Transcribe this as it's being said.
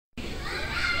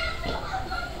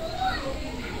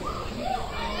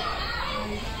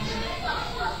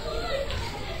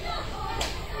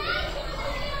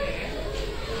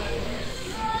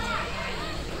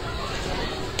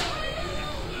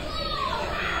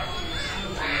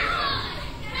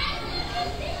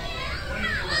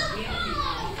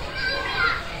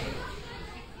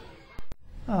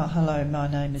Hello, my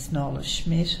name is Nola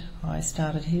Schmidt. I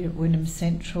started here at Wynnum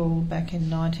Central back in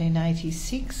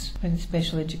 1986 when the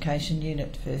special education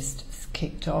unit first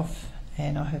kicked off,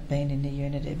 and I have been in the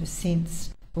unit ever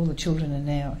since. All the children are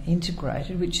now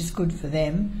integrated, which is good for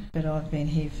them, but I've been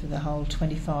here for the whole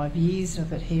 25 years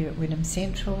of it here at Wynnum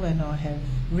Central, and I have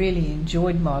really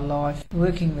enjoyed my life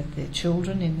working with the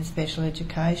children in the special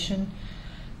education.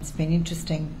 It's been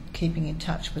interesting keeping in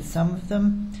touch with some of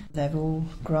them. They've all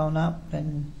grown up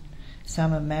and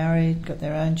some are married, got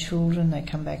their own children, they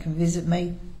come back and visit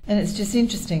me. And it's just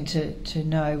interesting to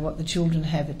know what the children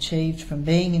have achieved from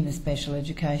being in the special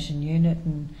education unit,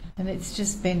 and it's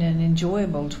just been an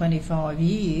enjoyable 25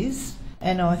 years.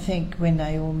 And I think when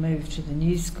they all move to the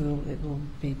new school it will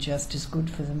be just as good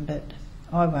for them, but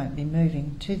I won't be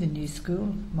moving to the new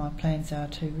school. My plans are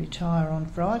to retire on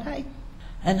Friday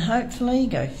and hopefully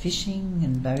go fishing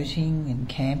and boating and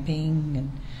camping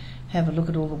and have a look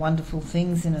at all the wonderful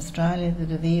things in Australia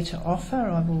that are there to offer.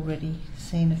 I've already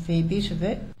seen a fair bit of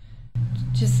it.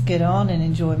 Just get on and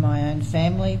enjoy my own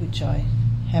family, which I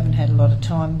haven't had a lot of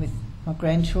time with my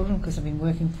grandchildren because I've been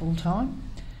working full time.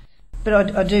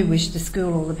 But I do wish the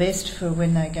school all the best for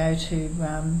when they go to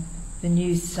the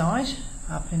new site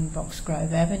up in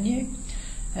Boxgrove Avenue.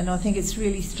 And I think it's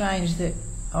really strange that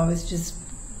I was just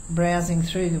browsing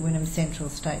through the Wynnum Central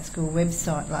State School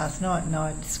website last night, and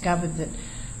I discovered that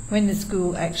when the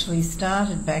school actually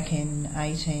started back in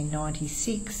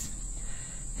 1896,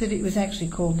 that it was actually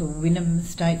called the Wynnum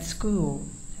State School.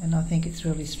 And I think it's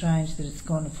really strange that it's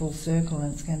gone a full circle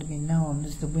and it's going to be known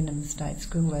as the Wynnum State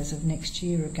School as of next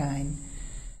year again.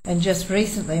 And just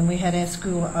recently, we had our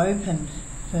school open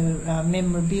for our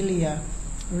memorabilia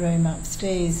room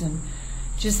upstairs, and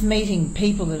just meeting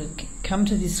people that had come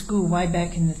to this school way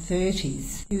back in the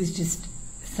 30s. It was just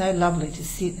so lovely to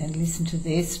sit and listen to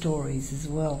their stories as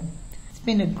well. It's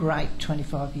been a great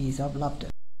 25 years. I've loved it.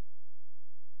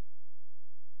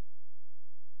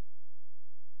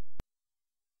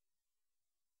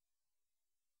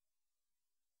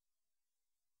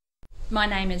 My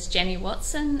name is Jenny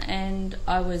Watson, and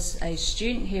I was a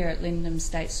student here at Lindum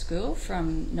State School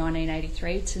from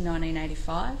 1983 to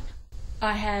 1985.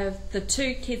 I have the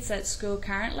two kids at school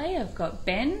currently. I've got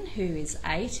Ben, who is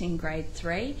 8 in grade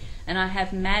 3, and I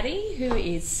have Maddie, who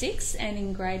is 6 and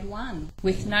in grade 1,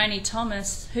 with Noni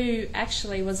Thomas, who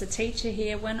actually was a teacher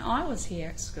here when I was here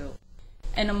at school.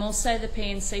 And I'm also the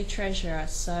P&C treasurer,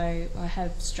 so I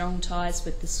have strong ties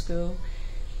with the school.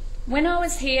 When I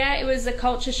was here, it was a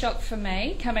culture shock for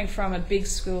me, coming from a big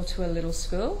school to a little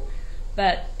school,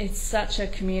 but it's such a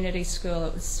community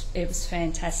school. It was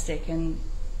fantastic, and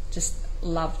just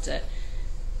loved it.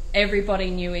 Everybody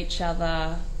knew each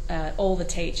other, all the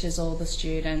teachers, all the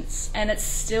students, and it's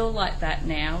still like that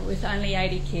now. With only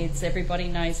 80 kids, everybody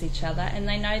knows each other and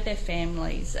they know their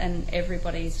families, and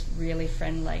everybody's really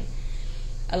friendly.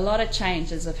 A lot of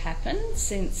changes have happened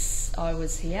since I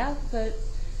was here,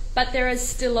 but there is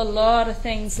still a lot of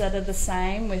things that are the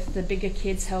same, with the bigger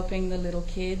kids helping the little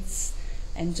kids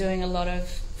and doing a lot of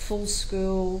full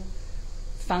school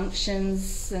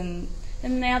functions, and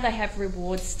now they have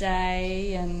Rewards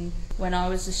Day. And when I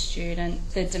was a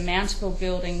student, the demountable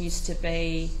building used to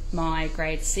be my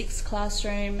grade 6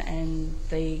 classroom, and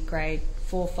the grade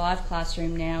 4-5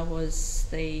 classroom now was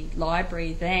the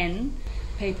library then.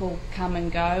 People come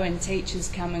and go, and teachers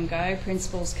come and go,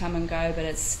 principals come and go, but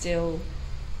it's still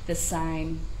the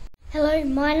same. Hello,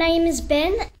 my name is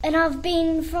Ben, and I've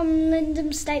been from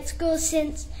Lindum State School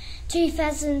since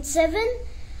 2007.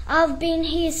 I've been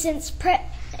here since prep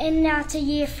and now to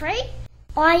year 3.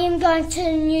 I am going to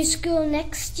a new school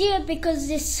next year because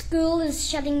this school is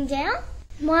shutting down.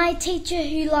 My teacher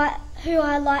who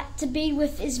I like to be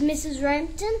with is Mrs.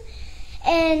 Rampton,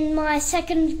 and my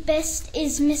second best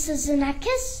is Mrs.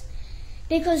 Anakis,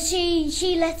 because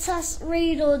she lets us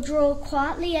read or draw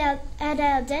quietly at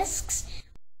our desks.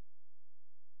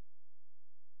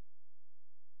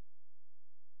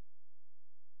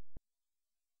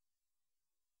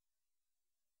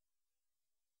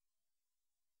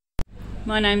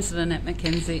 My name's Lynette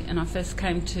Mackenzie, and I first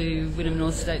came to Wynnum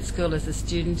North State School as a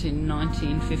student in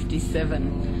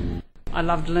 1957. I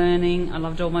loved learning, I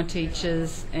loved all my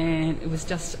teachers, and it was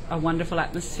just a wonderful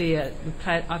atmosphere.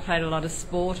 I played a lot of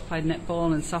sport, played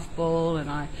netball and softball, and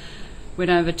I went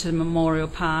over to the Memorial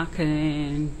Park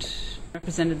and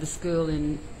represented the school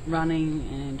in running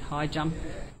and high jump.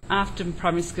 After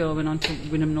primary school, I went on to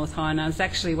Wynnum North High, and I was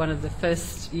actually one of the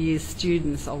first year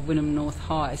students of Wynnum North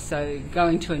High, so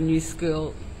going to a new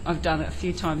school, I've done it a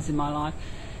few times in my life.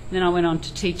 And then I went on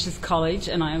to Teachers College,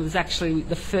 and I was actually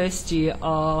the first year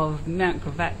of Mount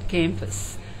Gravatt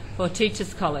campus for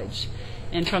Teachers College.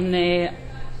 And from there,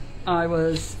 I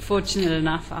was fortunate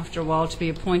enough after a while to be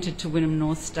appointed to Wynnum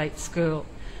North State School.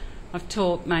 I've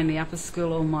taught mainly upper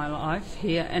school all my life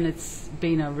here, and it's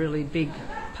been a really big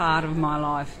part of my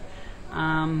life.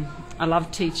 I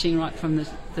love teaching right from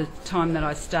the time that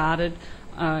I started.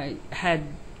 I had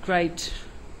great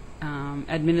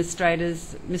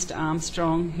administrators, Mr.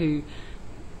 Armstrong, who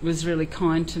was really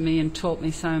kind to me and taught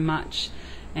me so much,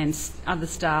 and other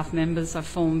staff members. I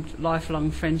formed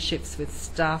lifelong friendships with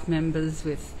staff members,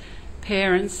 with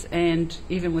parents, and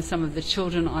even with some of the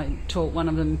children I taught. One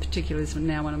of them in particular is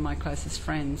now one of my closest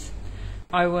friends.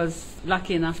 I was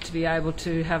lucky enough to be able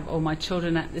to have all my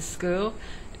children at this school,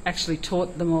 actually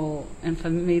taught them all, and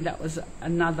for me that was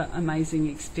another amazing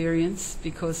experience,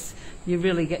 because you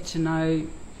really get to know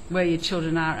where your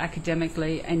children are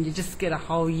academically, and you just get a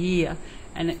whole year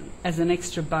and as an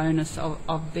extra bonus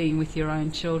of being with your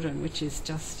own children, which is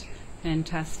just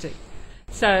fantastic.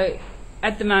 So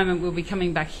at the moment we'll be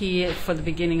coming back here for the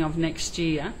beginning of next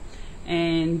year,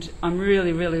 and I'm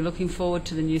really, really looking forward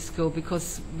to the new school,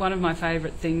 because one of my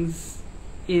favourite things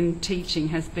in teaching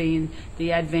has been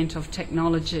the advent of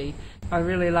technology. I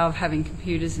really love having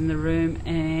computers in the room,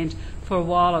 and for a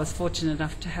while I was fortunate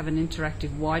enough to have an interactive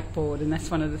whiteboard, and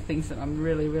that's one of the things that I'm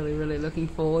really, really, really looking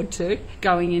forward to.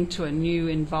 Going into a new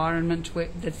environment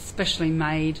that's specially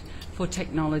made for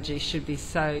technology should be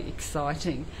so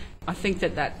exciting. I think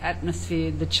that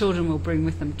atmosphere the children will bring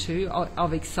with them too,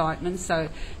 of excitement, so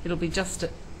it'll be just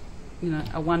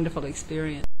a wonderful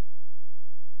experience.